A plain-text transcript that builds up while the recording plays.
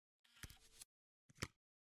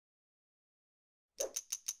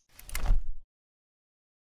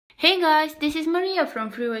Hey guys, this is Maria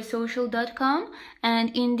from freewaysocial.com,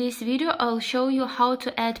 and in this video I'll show you how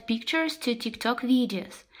to add pictures to TikTok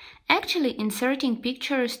videos. Actually, inserting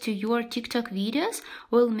pictures to your TikTok videos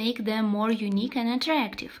will make them more unique and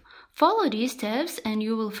attractive. Follow these steps and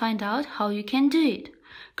you will find out how you can do it.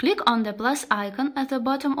 Click on the plus icon at the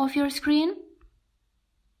bottom of your screen.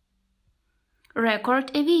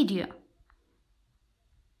 Record a video.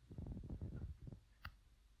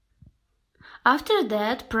 After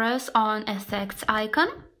that, press on Effects icon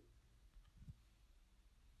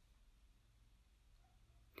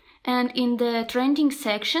and in the Trending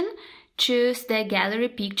section, choose the gallery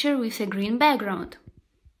picture with a green background.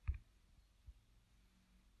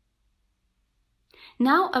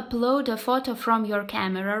 Now upload a photo from your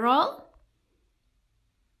camera roll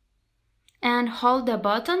and hold the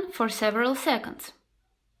button for several seconds.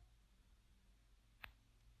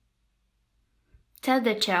 Tap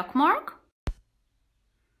the check mark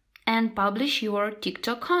and publish your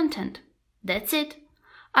TikTok content. That's it.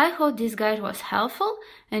 I hope this guide was helpful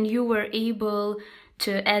and you were able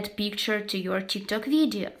to add picture to your TikTok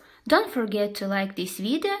video. Don't forget to like this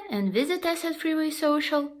video and visit us at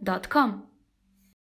freewaysocial.com.